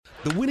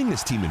The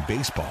winningest team in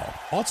baseball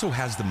also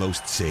has the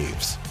most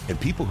saves, and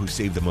people who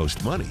save the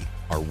most money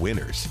are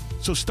winners.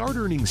 So start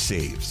earning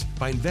saves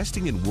by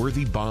investing in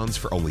worthy bonds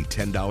for only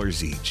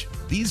 $10 each.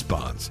 These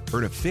bonds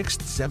earn a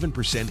fixed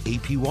 7%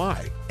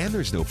 APY, and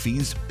there's no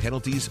fees,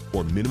 penalties,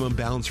 or minimum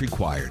balance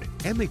required,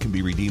 and they can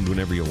be redeemed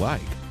whenever you like.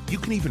 You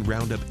can even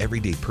round up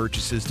everyday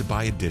purchases to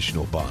buy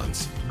additional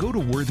bonds. Go to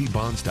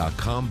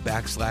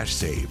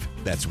worthybonds.com/save.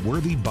 That's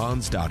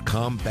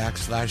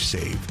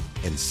worthybonds.com/save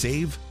and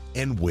save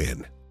and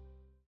win.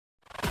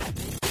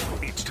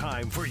 It's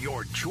time for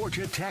your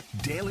Georgia Tech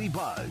Daily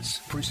Buzz,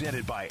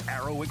 presented by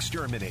Arrow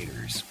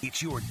Exterminators.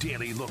 It's your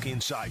daily look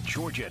inside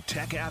Georgia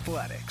Tech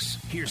athletics.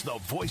 Here's the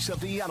voice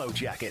of the Yellow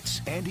Jackets,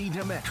 Andy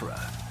Demetra.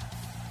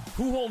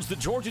 Who holds the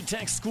Georgia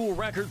Tech school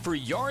record for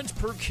yards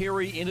per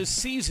carry in a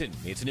season?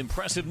 It's an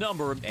impressive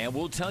number, and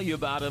we'll tell you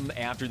about him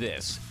after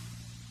this.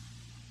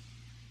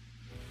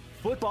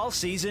 Football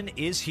season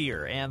is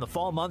here, and the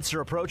fall months are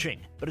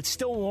approaching, but it's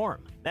still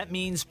warm. That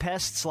means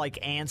pests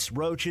like ants,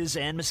 roaches,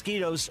 and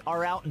mosquitoes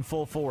are out in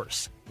full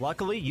force.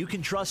 Luckily, you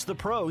can trust the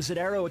pros at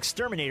Arrow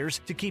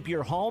Exterminators to keep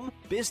your home,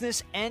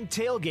 business, and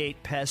tailgate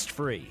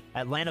pest-free.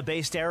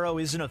 Atlanta-based Arrow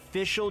is an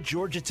official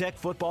Georgia Tech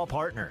football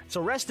partner,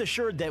 so rest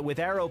assured that with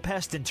Arrow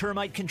Pest and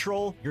Termite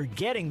Control, you're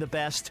getting the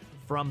best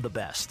from the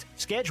best.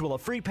 Schedule a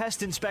free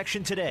pest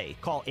inspection today.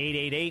 Call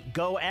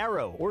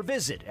 888-GO-ARROW or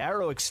visit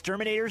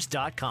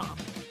arrowexterminators.com.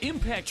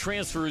 Impact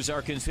transfers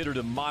are considered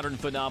a modern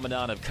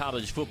phenomenon of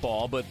college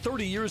football, but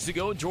 30 years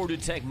ago, Georgia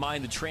Tech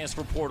mined the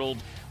transfer portal,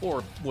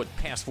 or what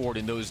passed for it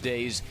in those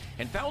days,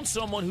 and found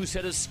someone who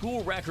set a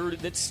school record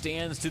that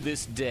stands to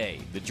this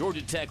day. The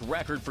Georgia Tech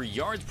record for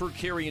yards per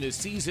carry in a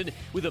season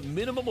with a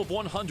minimum of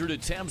 100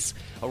 attempts,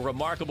 a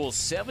remarkable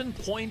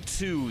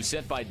 7.2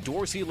 set by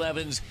Dorsey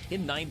Levens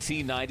in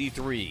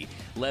 1993.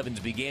 Levens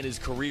began his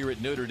career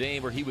at Notre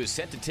Dame, where he was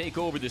set to take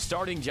over the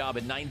starting job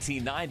in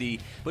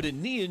 1990, but a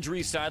knee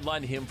injury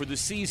sidelined him for the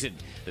season.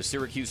 The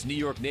Syracuse, New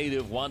York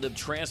native wound up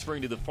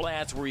transferring to the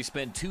Flats, where he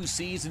spent 2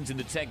 seasons in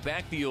the Tech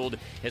backfield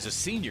as a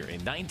senior.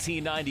 In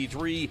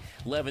 1993,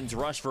 Levens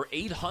rushed for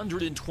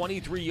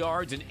 823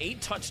 yards and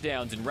 8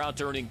 touchdowns en route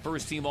to earning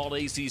first-team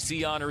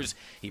All-ACC honors.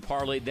 He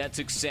parlayed that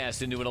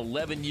success into an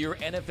 11-year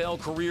NFL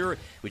career,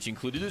 which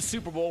included a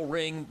Super Bowl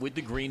ring with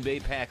the Green Bay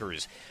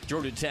Packers.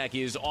 Georgia Tech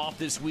is off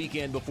this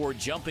weekend before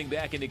jumping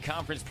back into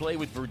conference play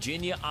with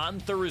Virginia on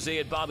Thursday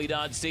at Bobby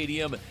Dodd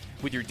Stadium.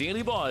 With your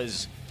Daily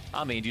Buzz,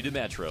 I'm Andy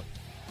Demetra.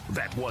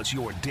 That was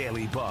your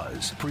Daily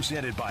Buzz,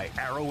 presented by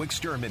Arrow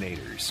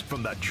Exterminators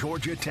from the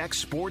Georgia Tech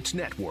Sports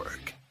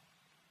Network.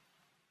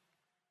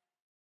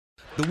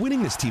 The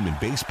winningest team in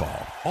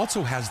baseball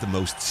also has the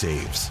most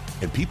saves,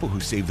 and people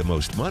who save the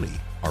most money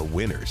are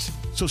winners.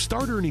 So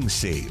start earning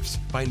saves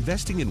by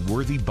investing in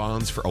worthy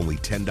bonds for only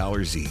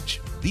 $10 each.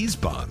 These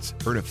bonds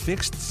earn a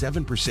fixed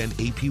 7%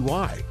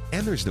 APY,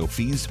 and there's no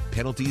fees,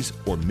 penalties,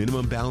 or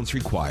minimum balance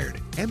required,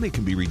 and they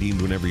can be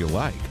redeemed whenever you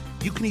like.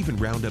 You can even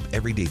round up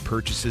everyday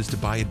purchases to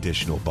buy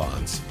additional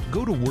bonds.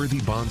 Go to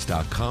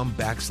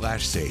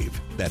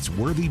worthybonds.com/save. That's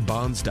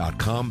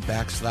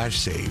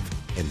worthybonds.com/save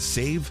and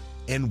save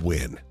and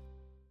win.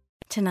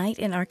 Tonight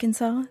in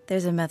Arkansas,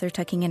 there's a mother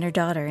tucking in her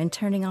daughter and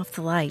turning off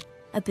the light.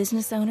 A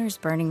business owner is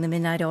burning the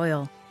midnight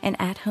oil. An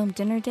at-home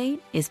dinner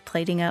date is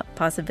plating up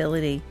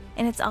possibility.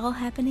 And it's all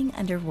happening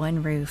under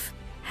one roof.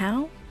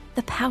 How?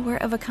 The power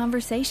of a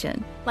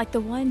conversation, like the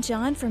one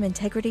John from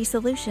Integrity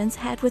Solutions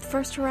had with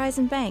First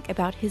Horizon Bank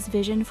about his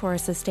vision for a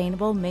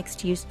sustainable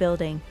mixed-use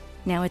building.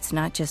 Now it's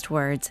not just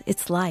words,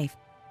 it's life.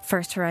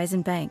 First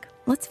Horizon Bank.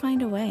 Let's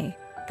find a way.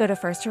 Go to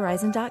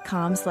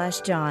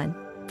firsthorizon.com/John.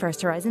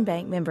 First Horizon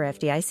Bank, member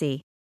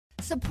FDIC.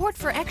 Support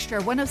for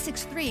Extra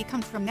 106.3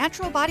 comes from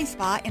Natural Body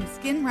Spa and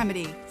Skin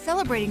Remedy,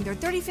 celebrating their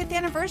 35th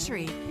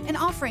anniversary and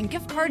offering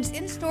gift cards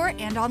in-store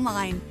and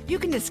online. You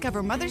can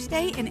discover Mother's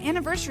Day and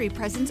anniversary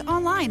presents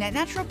online at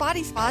Natural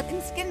Body Spa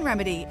and Skin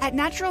Remedy at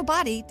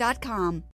naturalbody.com.